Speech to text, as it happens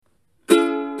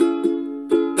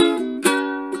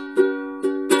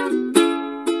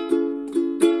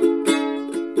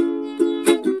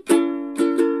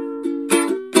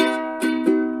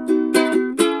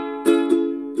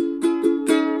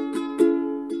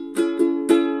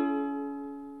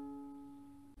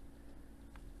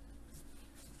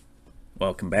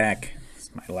Welcome back.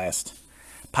 It's my last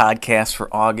podcast for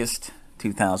August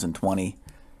 2020.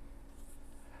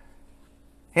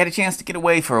 Had a chance to get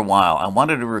away for a while. I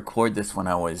wanted to record this when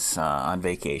I was on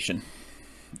vacation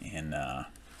in the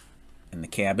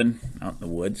cabin out in the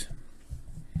woods.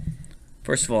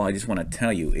 First of all, I just want to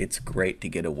tell you it's great to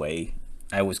get away.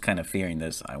 I was kind of fearing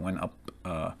this. I went up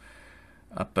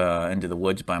into the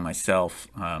woods by myself.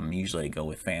 Usually I go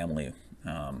with family.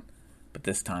 But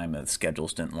this time the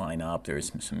schedules didn't line up. There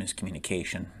was some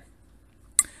miscommunication.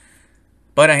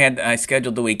 But I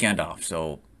scheduled the weekend off,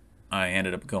 so I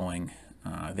ended up going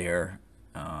there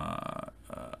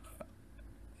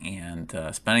and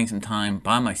spending some time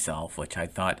by myself, which I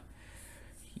thought,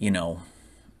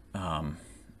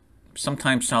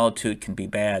 sometimes solitude can be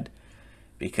bad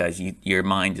because your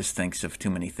mind just thinks of too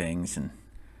many things and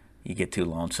you get too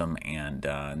lonesome, and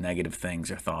negative things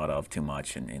are thought of too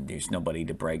much, and there's nobody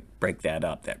to break that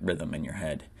up, that rhythm in your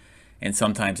head. And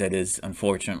sometimes that is,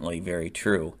 unfortunately, very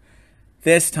true.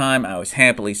 This time, I was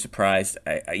happily surprised.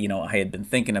 I had been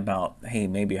thinking about, hey,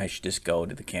 maybe I should just go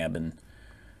to the cabin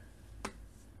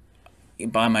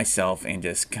by myself and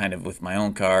just kind of with my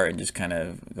own car and just kind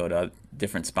of go to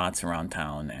different spots around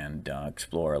town and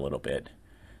explore a little bit.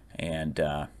 And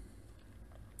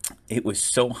it was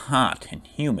so hot and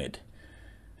humid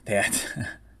that,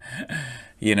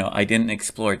 I didn't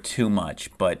explore too much,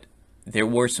 but there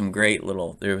were some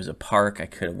there was a park I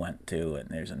could have went to, and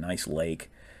there's a nice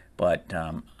lake, but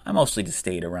I mostly just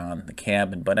stayed around the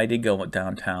cabin, but I did go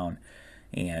downtown,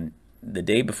 and the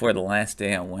day before the last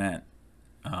day I went,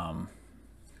 or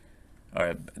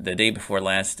the day before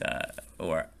last,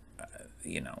 where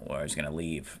I was going to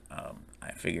leave,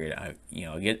 I figured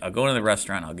I'll go to the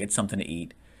restaurant, I'll get something to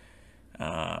eat.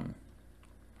 I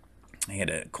had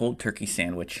a cold turkey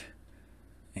sandwich,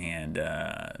 and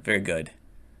very good.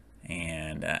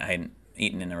 And I hadn't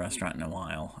eaten in a restaurant in a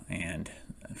while, and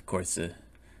of course the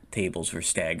tables were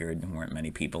staggered and weren't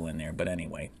many people in there. But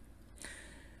anyway,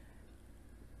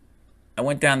 I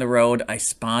went down the road. I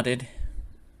spotted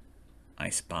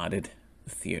the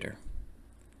theater.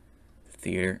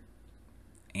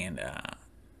 And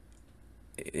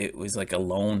it was like a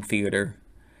lone theater.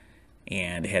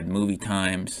 And it had movie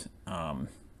times.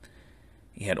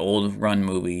 It had old run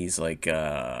movies like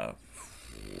Insomniac.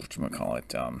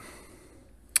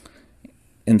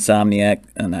 Not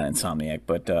Insomniac,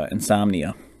 but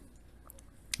Insomnia.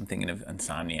 I'm thinking of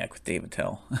Insomniac with David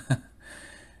Tell.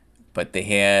 But they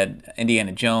had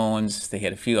Indiana Jones. They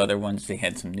had a few other ones. They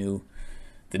had some new.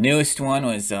 The newest one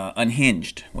was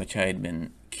Unhinged, which I had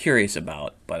been curious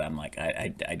about, but I'm like,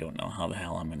 I don't know how the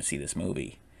hell I'm going to see this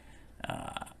movie.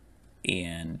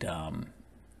 And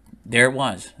there it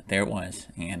was,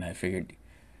 and I figured,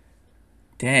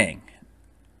 dang,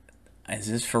 is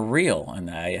this for real?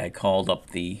 And I called up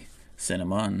the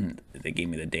cinema, and they gave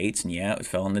me the dates, and yeah, it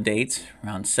fell in the dates,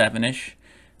 around 7-ish,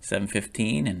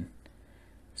 7:15, and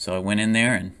so I went in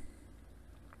there, and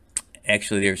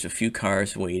actually there's a few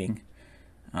cars waiting.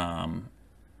 We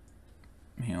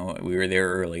were there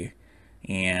early,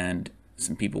 and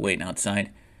some people waiting outside.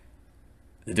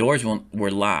 The doors were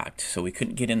locked, so we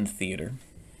couldn't get in the theater.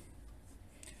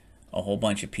 A whole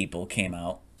bunch of people came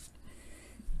out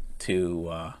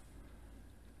to,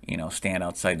 stand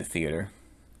outside the theater.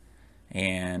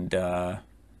 And,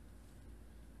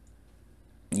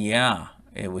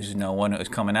 it was no one that was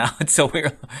coming out. So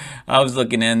I was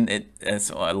looking in.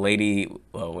 So a lady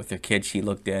with her kid, she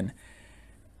looked in,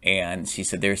 and she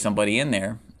said, there's somebody in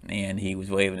there. And he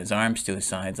was waving his arms to his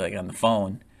sides, like on the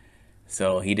phone.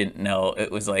 So he didn't know.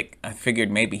 It was like, I figured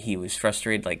maybe he was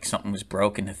frustrated, like something was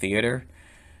broke in the theater.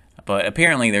 But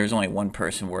apparently there was only one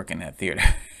person working that theater.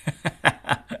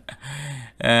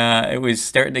 It was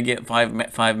starting to get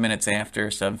 5 minutes after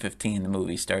 7:15. The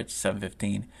movie starts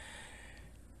 7:15.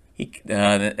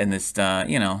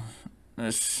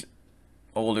 This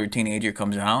older teenager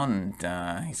comes out, and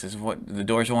he says, "What? The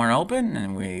doors weren't open?"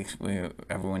 And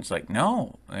everyone's like,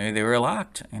 "No, they were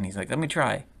locked." And he's like, "Let me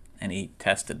try." And he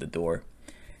tested the door,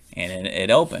 and it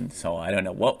opened. So I don't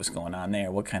know what was going on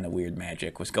there, what kind of weird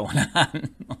magic was going on.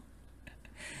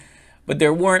 But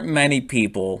there weren't many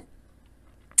people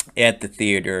at the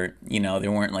theater.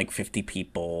 There weren't like 50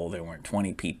 people. There weren't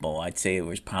 20 people. I'd say it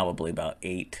was probably about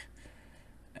 8,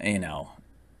 around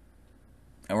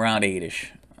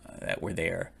 8-ish that were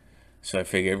there. So I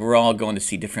figured we're all going to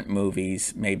see different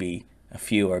movies. Maybe a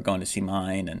few are going to see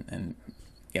mine, and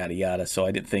yada yada. So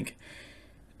I didn't think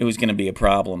it was going to be a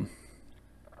problem.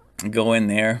 Go in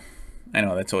there. I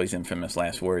know that's always infamous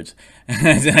last words.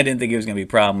 I didn't think it was going to be a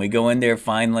problem. We go in there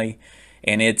finally,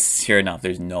 and it's, sure enough,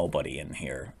 there's nobody in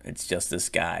here. It's just this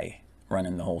guy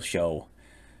running the whole show.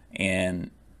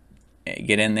 and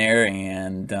get in there,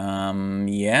 and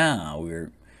yeah,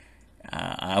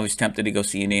 I was tempted to go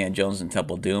see Indiana Jones and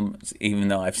Temple of Doom, even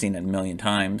though I've seen it a million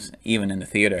times, even in the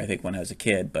theater, I think, when I was a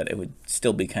kid, but it would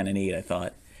still be kind of neat, I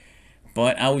thought.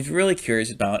 But I was really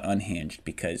curious about Unhinged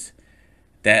because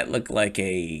that looked like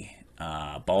a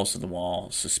balls to the wall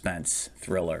suspense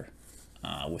thriller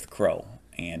with Crowe.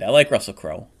 And I like Russell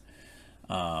Crowe.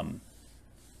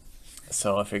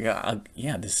 So I figured,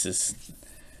 yeah, this is,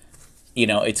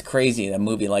 it's crazy that a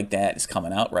movie like that is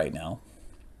coming out right now.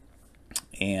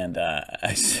 And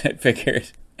I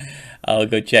figured I'll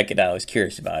go check it out. I was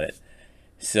curious about it.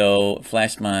 So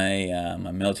flashed my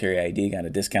military ID, got a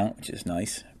discount, which is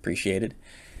nice, appreciated.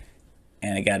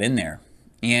 And I got in there.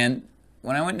 And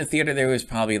when I went to the theater, there was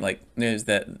probably there's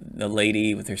the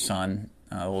lady with her son,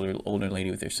 older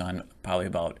lady with her son, probably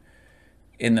about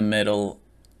in the middle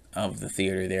of the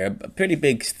theater there. A pretty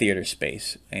big theater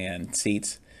space and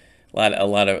seats, a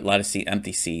lot of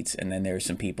empty seats, and then there were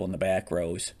some people in the back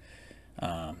rows,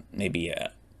 maybe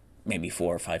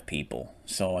 4 or 5 people.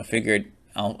 So I figured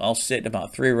I'll sit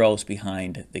about 3 rows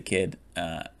behind the kid,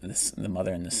 the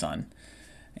mother and the son.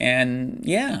 And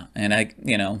yeah, and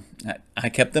I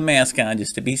kept the mask on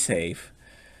just to be safe,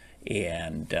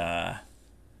 and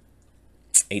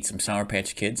ate some Sour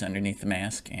Patch Kids underneath the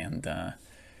mask, and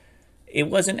it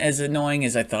wasn't as annoying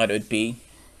as I thought it would be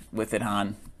with it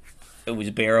on. It was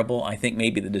bearable. I think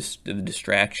maybe the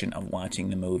distraction of watching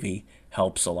the movie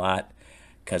helps a lot,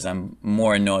 because I'm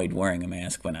more annoyed wearing a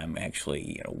mask when I'm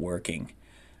actually working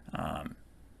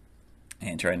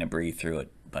and trying to breathe through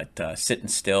it. But sitting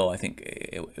still, I think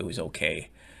it was okay.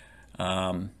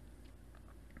 The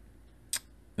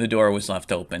door was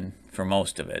left open for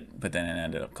most of it, but then it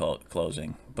ended up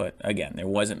closing. But again, there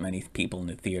wasn't many people in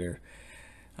the theater,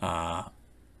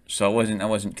 so I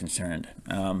wasn't concerned.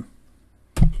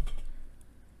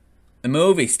 The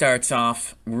movie starts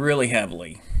off really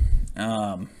heavily.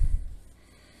 There's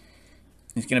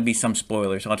going to be some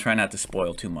spoilers. I'll try not to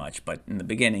spoil too much, but in the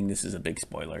beginning, this is a big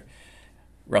spoiler.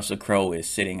 Russell Crowe is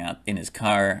sitting out in his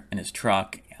car, in his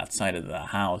truck, outside of the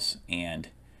house, and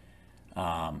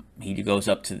he goes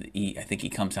up to I think he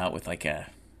comes out with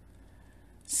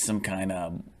some kind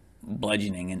of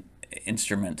bludgeoning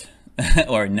instrument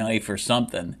or a knife or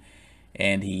something,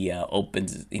 and he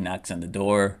knocks on the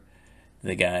door.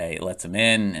 The guy lets him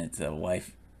in. It's a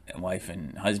wife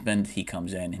and husband. He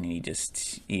comes in and he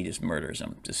just murders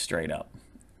him, just straight up.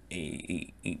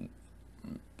 He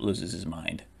loses his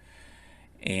mind.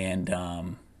 And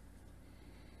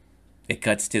it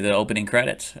cuts to the opening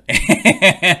credits.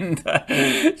 And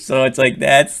so it's like,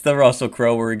 that's the Russell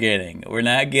Crowe we're getting. We're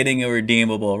not getting a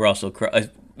redeemable Russell Crowe,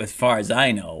 as far as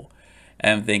I know.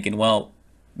 And I'm thinking, well,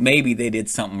 maybe they did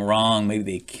something wrong. Maybe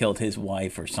they killed his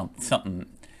wife or something,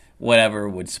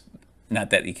 whatever.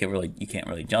 Not that you can't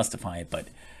really justify it, but.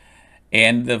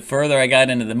 And the further I got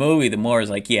into the movie, the more I was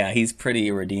like, yeah, he's pretty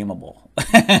irredeemable.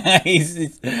 He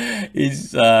just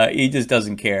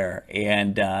doesn't care.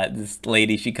 And this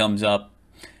lady, she comes up.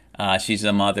 She's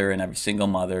a mother, and a single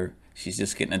mother. She's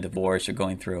just getting a divorce or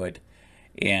going through it.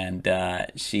 And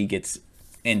she gets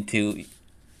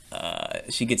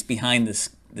behind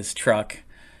this truck,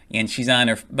 and she's on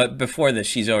her. But before this,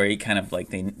 she's already kind of like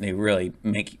they really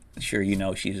make sure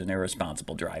she's an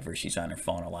irresponsible driver. She's on her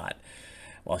phone a lot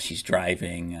while she's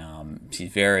driving.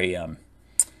 She's very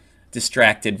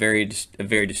distracted, a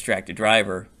very distracted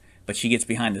driver. But she gets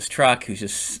behind this truck who's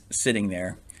just sitting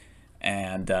there,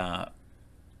 and the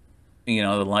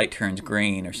light turns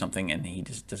green or something, and he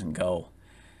just doesn't go.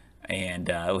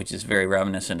 And which is very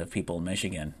reminiscent of people in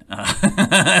Michigan,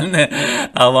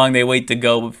 how long they wait to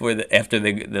go after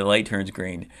the light turns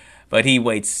green. But he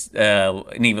waits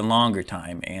an even longer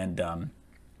time, and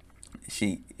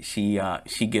she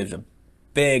gives a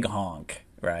big honk,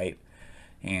 right?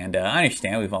 And I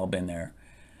understand, we've all been there.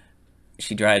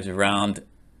 She drives around.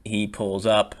 He pulls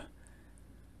up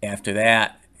after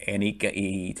that, and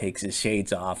he takes his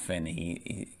shades off, and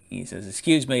he says,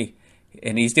 "Excuse me,"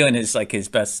 and he's doing his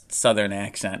best Southern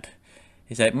accent.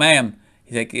 He's like, "Ma'am,"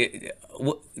 he's like,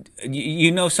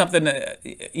 "You know something?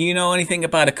 You know anything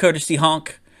about a courtesy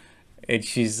honk?" And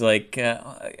she's like,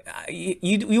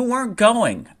 "You weren't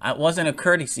going. It wasn't a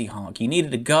courtesy honk. You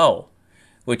needed to go."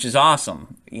 Which is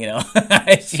awesome,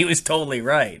 She was totally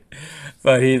right.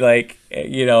 But he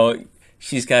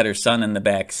she's got her son in the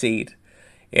back seat,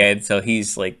 and so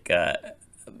he's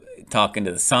talking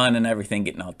to the son and everything,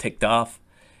 getting all ticked off.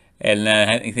 And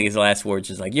I think his last words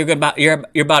is like, "You're about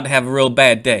to have a real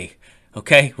bad day,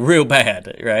 okay? Real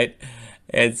bad, right?"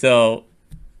 And so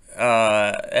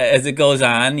as it goes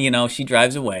on, she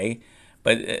drives away,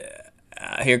 but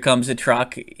here comes a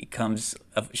truck. He comes,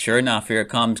 sure enough, here it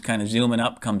comes, kind of zooming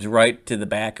up, comes right to the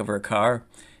back of her car,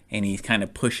 and he's kind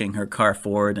of pushing her car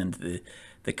forward, and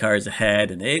the car's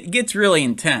ahead, and it gets really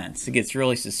intense. It gets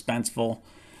really suspenseful,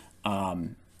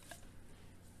 and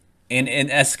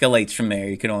escalates from there.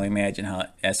 You can only imagine how it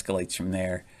escalates from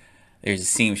there. There's a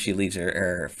scene where she leaves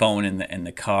her phone in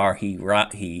the car.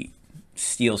 He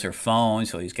steals her phone,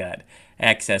 so he's got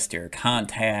access to her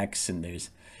contacts, and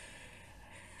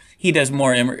he does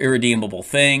more irredeemable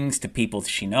things to people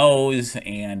she knows,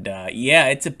 and yeah,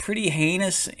 it's a pretty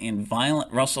heinous and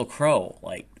violent Russell Crowe.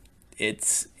 Like,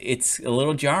 it's a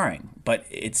little jarring, but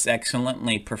it's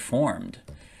excellently performed.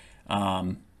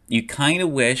 You kind of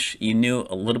wish you knew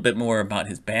a little bit more about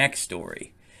his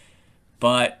backstory,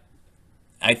 but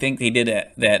I think they did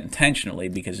that intentionally,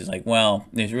 because it's like, well,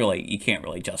 you can't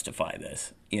really justify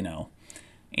this, you know.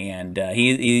 And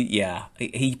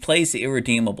he plays the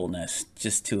irredeemableness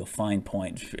just to a fine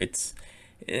point. It's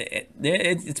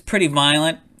pretty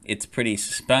violent. It's pretty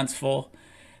suspenseful.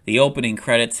 The opening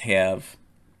credits have,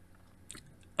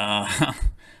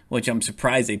 which I'm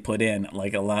surprised they put in,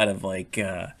 like a lot of like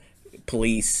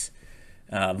police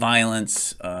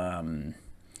violence,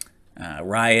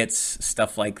 riots,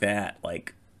 stuff like that.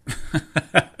 Like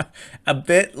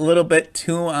little bit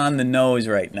too on the nose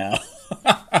right now.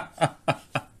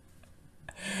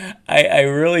 I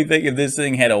really think if this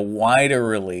thing had a wider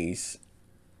release,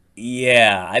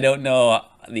 yeah, I don't know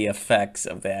the effects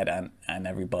of that on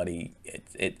everybody.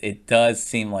 It does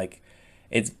seem like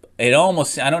it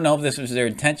almost, I don't know if this was their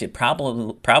intention.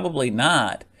 Probably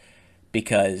not,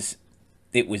 because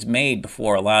it was made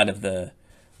before a lot of the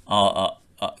all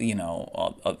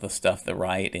of the stuff, the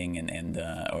rioting and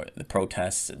or the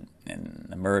protests and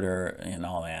the murder and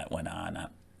all that went on.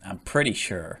 I'm pretty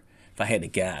sure, if I had to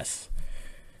guess.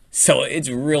 So it's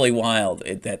really wild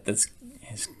that this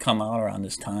has come out around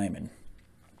this time. And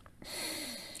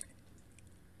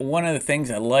one of the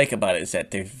things I like about it is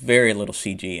that there's very little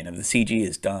CG, and if the CG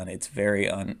is done, it's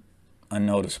very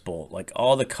unnoticeable. Like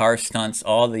all the car stunts,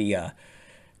 all the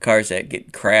cars that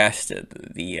get crashed,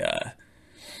 the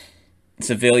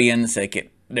civilians that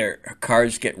their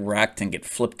cars get wrecked and get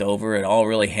flipped over, it all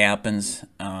really happens.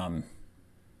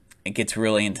 It gets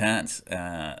really intense.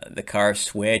 The car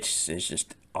switch is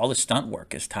just, all the stunt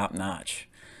work is top notch.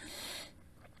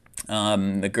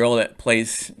 The girl that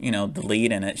plays, the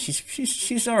lead in it,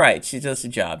 she's all right. She does the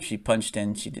job. She punched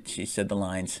in. She said the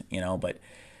lines, but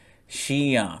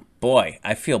she, boy,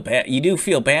 I feel bad. You do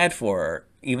feel bad for her,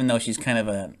 even though she's kind of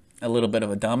a little bit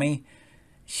of a dummy.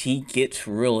 She gets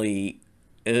really,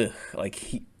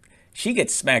 she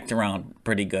gets smacked around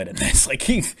pretty good in this. Like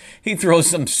he throws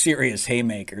some serious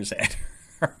haymakers at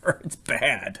her. It's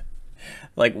bad.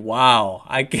 Like, wow,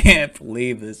 I can't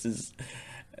believe this is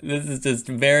just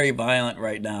very violent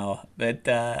right now. But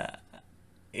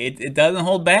it doesn't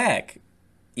hold back,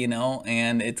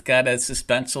 and it's got a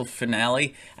suspenseful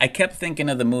finale. I kept thinking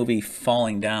of the movie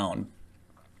Falling Down,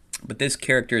 but this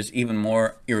character is even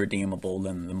more irredeemable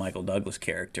than the Michael Douglas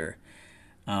character.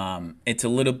 It's a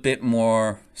little bit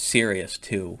more serious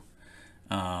too.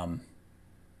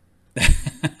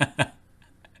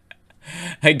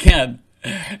 Again,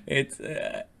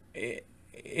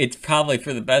 it's probably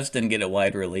for the best didn't get a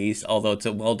wide release, although it's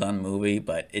a well done movie.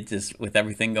 But it just, with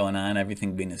everything going on,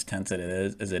 everything being as tense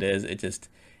as it is,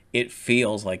 it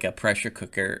feels like a pressure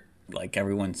cooker. Like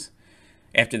everyone's,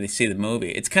 after they see the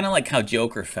movie, it's kind of like how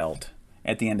Joker felt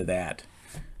at the end of that.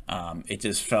 It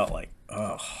just felt like,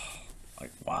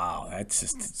 like, wow, that's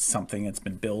just something that's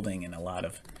been building in a lot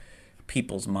of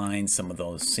people's minds. Some of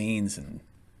those scenes and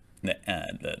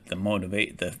the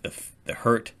motivate, the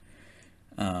hurt,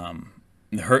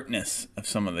 the hurtness of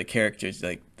some of the characters,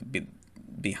 like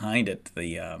behind it,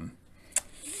 the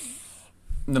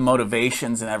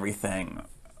motivations and everything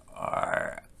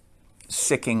are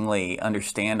sickeningly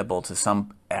understandable to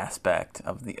some aspect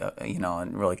of the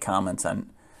and really comments on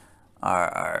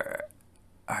our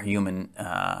human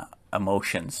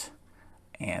emotions,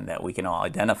 and that we can all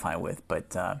identify with.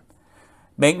 But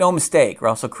make no mistake,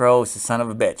 Russell Crowe is the son of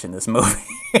a bitch in this movie.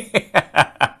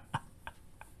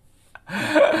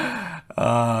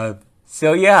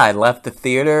 So yeah, I left the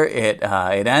theater. It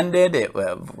ended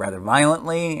rather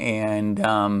violently,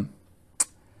 and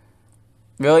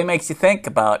really makes you think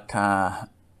about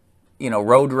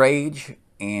road rage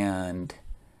and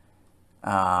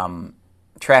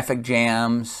traffic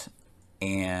jams,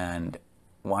 and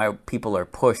why people are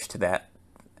pushed to that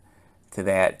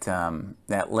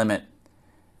limit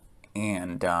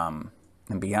and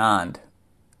beyond,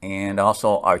 and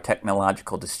also our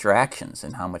technological distractions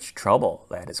and how much trouble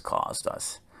that has caused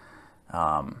us.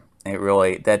 It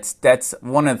really that's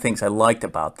one of the things I liked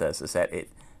about this is that it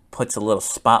puts a little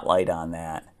spotlight on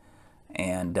that,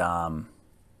 and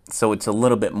so it's a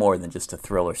little bit more than just a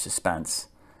thriller suspense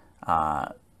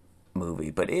movie.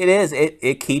 But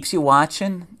it keeps you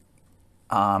watching.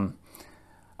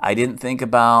 I didn't think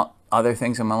about other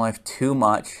things in my life too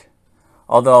much,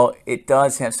 although it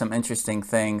does have some interesting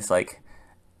things like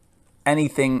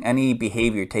any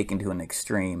behavior taken to an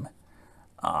extreme.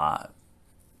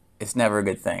 It's never a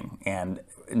good thing, and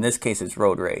in this case, it's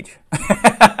road rage.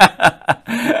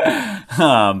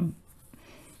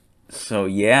 So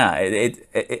yeah,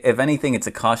 if anything, it's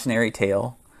a cautionary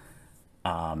tale,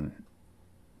 kind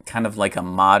of like a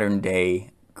modern day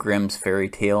Grimm's fairy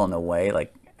tale in a way,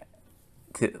 like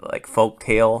folk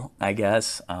tale, I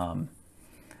guess.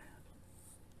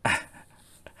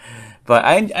 But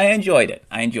I enjoyed it.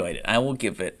 I enjoyed it. I'll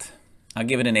give it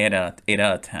an 8 out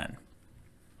of 10.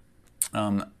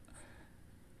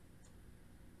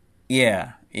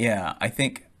 Yeah. I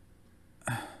think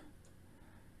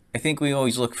we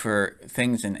always look for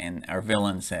things in our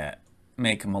villains that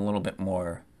make them a little bit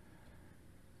more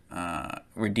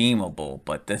redeemable,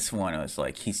 but this one was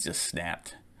like he's just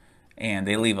snapped, and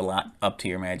they leave a lot up to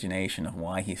your imagination of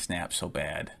why he snapped so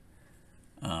bad.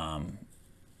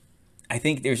 I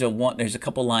think there's a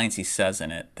couple lines he says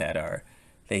in it that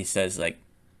he says like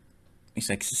he's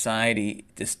like society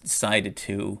just decided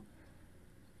to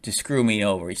screw me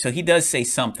over. So he does say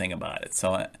something about it.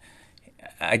 So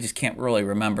I just can't really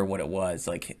remember what it was.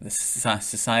 Like the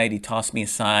society tossed me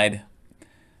aside.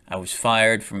 I was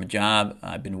fired from a job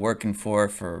I've been working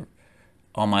for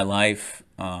all my life.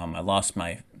 I lost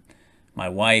my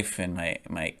wife and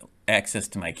my access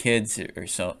to my kids, or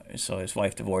so his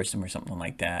wife divorced him or something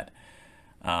like that.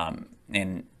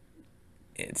 And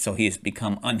so he has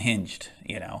become unhinged,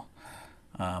 you know.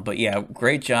 But yeah,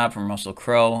 great job from Russell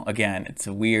Crowe. Again, it's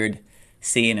a weird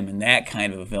seeing him in that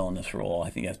kind of a villainous role. I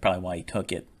think that's probably why he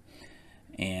took it.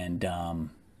 And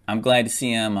I'm glad to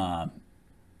see him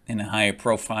in a higher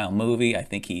profile movie. I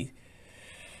think he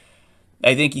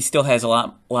still has a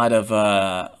lot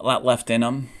left in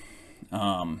him.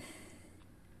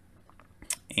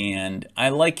 And I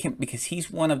like him because he's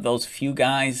one of those few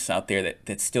guys out there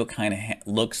that still kind of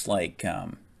looks like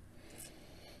a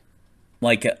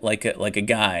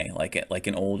guy, like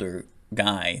an older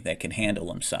guy that can handle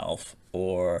himself,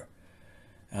 or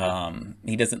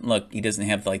he doesn't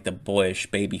have like the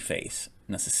boyish baby face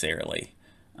necessarily.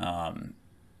 I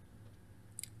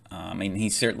mean, he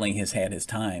certainly has had his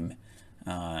time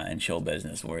in show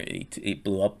business where he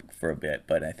blew up for a bit,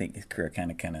 but I think his career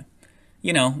kind of,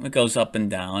 you know, it goes up and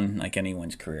down like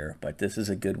anyone's career. But this is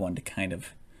a good one to kind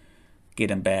of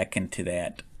get him back into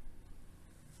that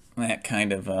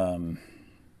kind of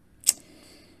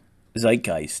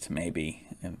zeitgeist, maybe,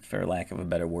 for lack of a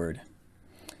better word.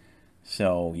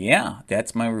 So yeah,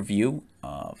 that's my review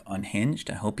of Unhinged.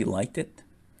 I hope you liked it.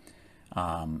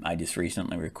 I just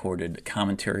recently recorded a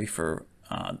commentary for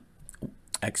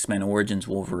X-Men Origins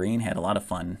Wolverine. Had a lot of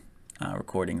fun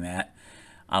recording that.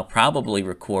 I'll probably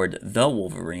record The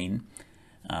Wolverine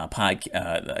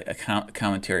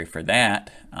commentary for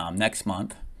that next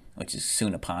month, which is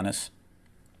soon upon us.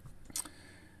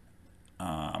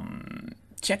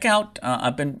 Check out.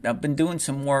 I've been doing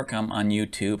some work on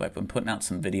YouTube. I've been putting out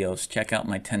some videos. Check out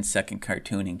my 10-second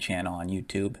cartooning channel on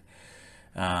YouTube.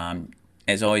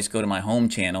 As always, go to my home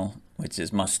channel, which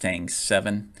is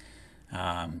Mustang7.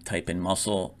 Type in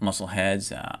muscle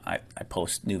heads. I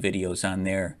post new videos on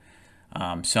there.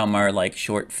 Some are like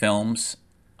short films.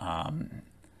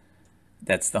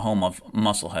 That's the home of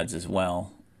Muscleheads as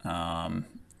well.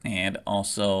 And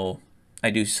also I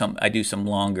do some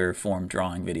longer form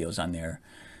drawing videos on there.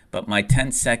 But my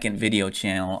 10-second video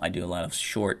channel, I do a lot of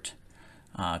short,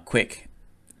 quick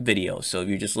videos. So if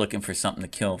you're just looking for something to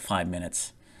kill 5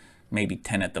 minutes, maybe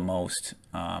 10 at the most,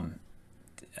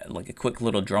 like a quick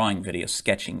little drawing video,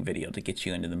 sketching video to get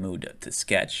you into the mood to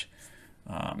sketch,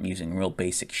 using real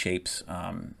basic shapes,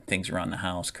 things around the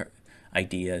house,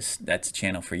 ideas, that's a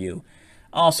channel for you.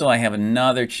 Also, I have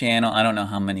another channel. I don't know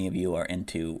how many of you are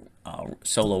into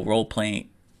solo role playing,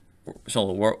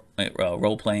 solo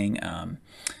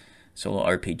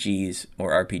RPGs,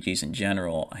 or RPGs in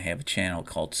general. I have a channel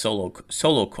called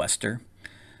Solo Quester,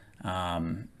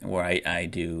 where I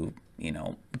do, you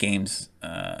know, games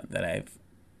that I've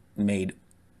made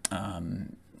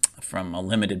from a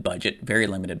limited budget, very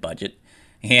limited budget,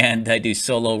 and I do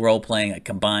solo role playing. I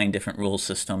combine different rule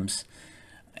systems,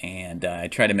 and I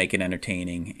try to make it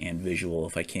entertaining and visual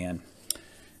if I can.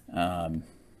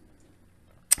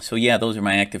 So yeah, those are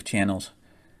my active channels.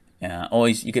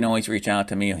 You can always reach out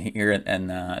to me here at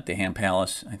the Ham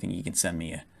Palace. I think you can send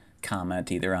me a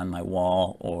comment either on my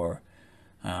wall or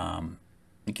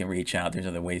you can reach out. There's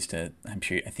other ways to. I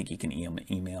think you can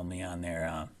email me on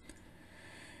there.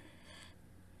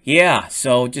 Yeah,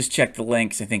 so just check the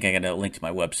links. I think I got a link to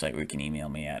my website where you can email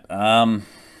me at.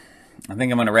 I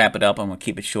think I'm going to wrap it up. I'm going to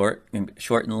keep it short and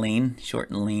lean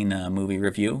movie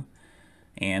review.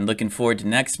 And looking forward to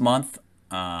next month.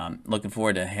 Looking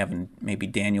forward to having maybe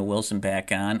Daniel Wilson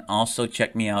back on. Also,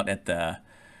 check me out at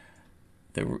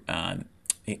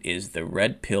it is the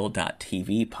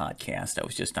redpill.tv podcast. I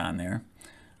was just on there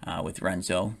with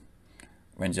Renzo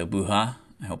Buha.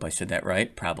 I hope I said that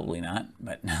right. Probably not,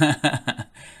 but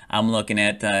I'm looking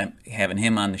at having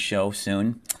him on the show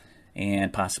soon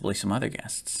and possibly some other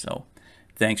guests. So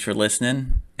thanks for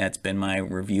listening. That's been my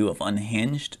review of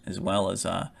Unhinged, as well as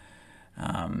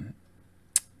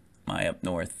my up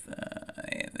north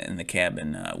in the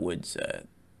cabin woods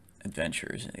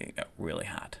adventures. It got really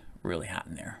hot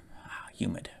in there,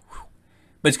 humid. Whew.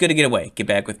 But it's good to get away, get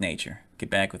back with nature.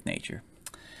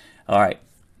 All right,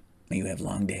 may you have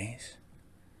long days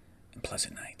and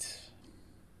pleasant nights.